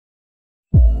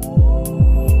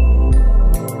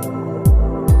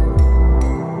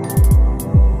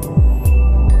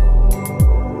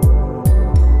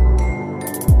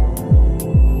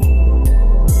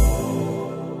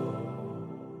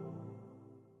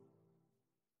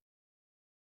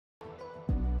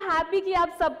happy कि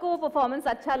आप सबको performance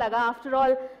अच्छा लगा. After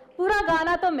all, पूरा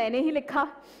गाना तो मैंने ही लिखा,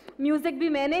 music भी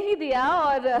मैंने ही दिया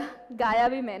और गाया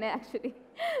भी मैंने actually.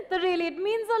 So really, it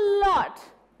means a lot.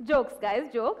 Jokes,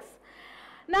 guys, jokes.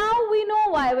 Now we know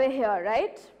why we're here,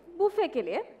 right? Buffet के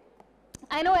लिए.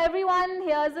 I know everyone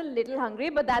here is a little hungry,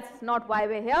 but that's not why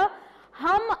we're here.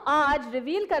 हम आज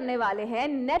reveal करने वाले हैं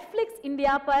Netflix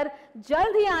India पर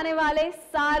जल्द ही आने वाले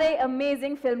सारे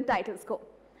अमेजिंग फिल्म टाइटल्स को.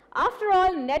 After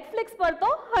all, Netflix पर तो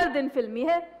हर दिन फिल्मी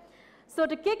है. So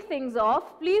to kick things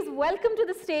off, please welcome to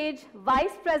the stage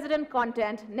Vice President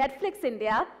Content, Netflix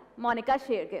India, Monica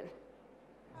Shergill.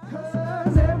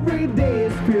 Every day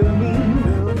is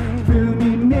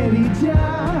filmy, meri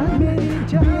jaan,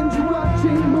 binge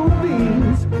watching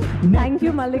movies. Thank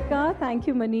you, Malika. Thank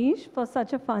you, Manish, for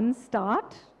such a fun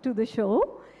start to the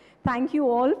show. Thank you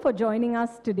all for joining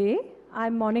us today.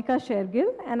 I'm Monica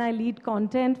Shergill, and I lead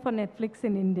content for Netflix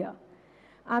in India.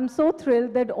 I'm so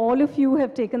thrilled that all of you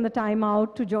have taken the time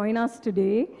out to join us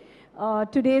today.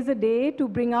 Today is a day to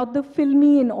bring out the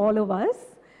filmy in all of us.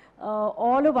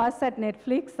 All of us at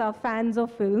Netflix are fans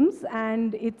of films,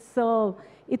 and it's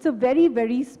a very,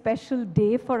 very special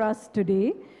day for us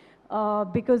today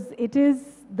because it is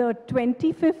the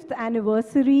 25th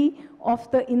anniversary of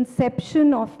the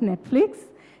inception of Netflix.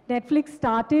 Netflix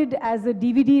started as a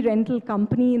DVD rental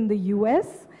company in the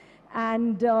US,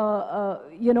 and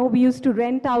you know, we used to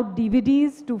rent out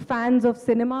DVDs to fans of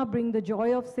cinema, bring the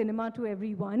joy of cinema to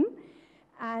everyone.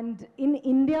 And in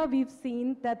India, we've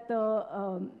seen that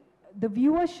the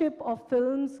viewership of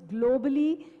films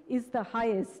globally is the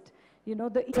highest. You know,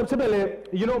 सबसे पहले,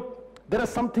 you know, there are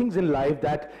some things in life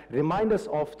that remind us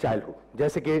of childhood.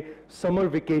 जैसे कि summer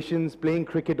vacations, playing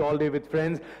cricket all day with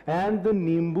friends, and the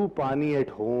नींबू पानी at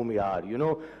home, यार. You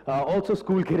know, also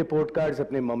school के report cards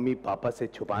अपने mummy papa से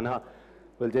छुपाना.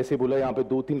 Well, जैसे बोला यहाँ पे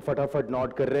 2-3 फटाफट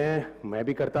नोट कर रहे हैं, मैं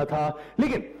भी करता था.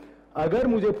 लेकिन अगर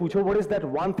मुझे पूछो what is that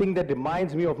one thing that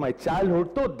reminds me of my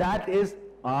childhood, तो that is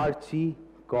Archie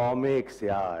Comics,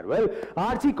 यार. Well,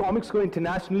 Archie Comics को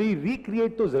internationally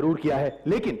recreate तो जरूर किया है,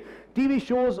 लेकिन TV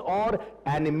shows और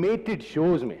animated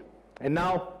shows में. And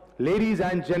now, ladies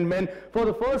and gentlemen, for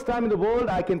the first time in the world,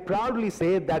 I can proudly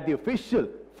say that the official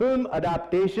film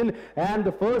adaptation and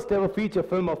the first ever feature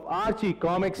film of Archie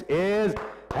Comics is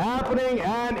happening,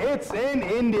 and it's in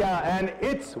India, and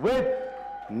it's with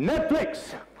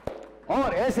Netflix.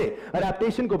 और ऐसे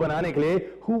adaptation को बनाने के लिए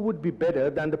who would be better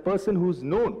than the person who's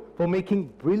known for making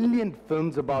brilliant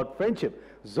films about friendship,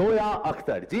 Zoya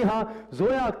Akhtar. जी हाँ,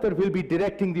 Zoya Akhtar will be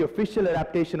directing the official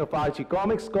adaptation of Archie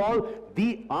Comics called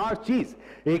The Archies.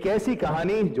 एक ऐसी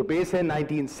कहानी जो base है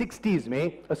 1960s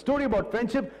में, a story about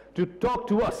friendship. To talk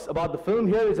to us about the film,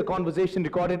 here is a conversation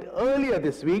recorded earlier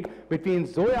this week between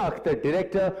Zoya Akhtar,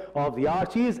 director of The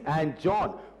Archies, and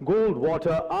John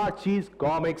Goldwater, Archies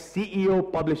Comics CEO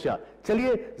publisher.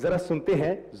 चलिए जरा सुनते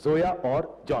हैं जोया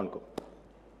और John को.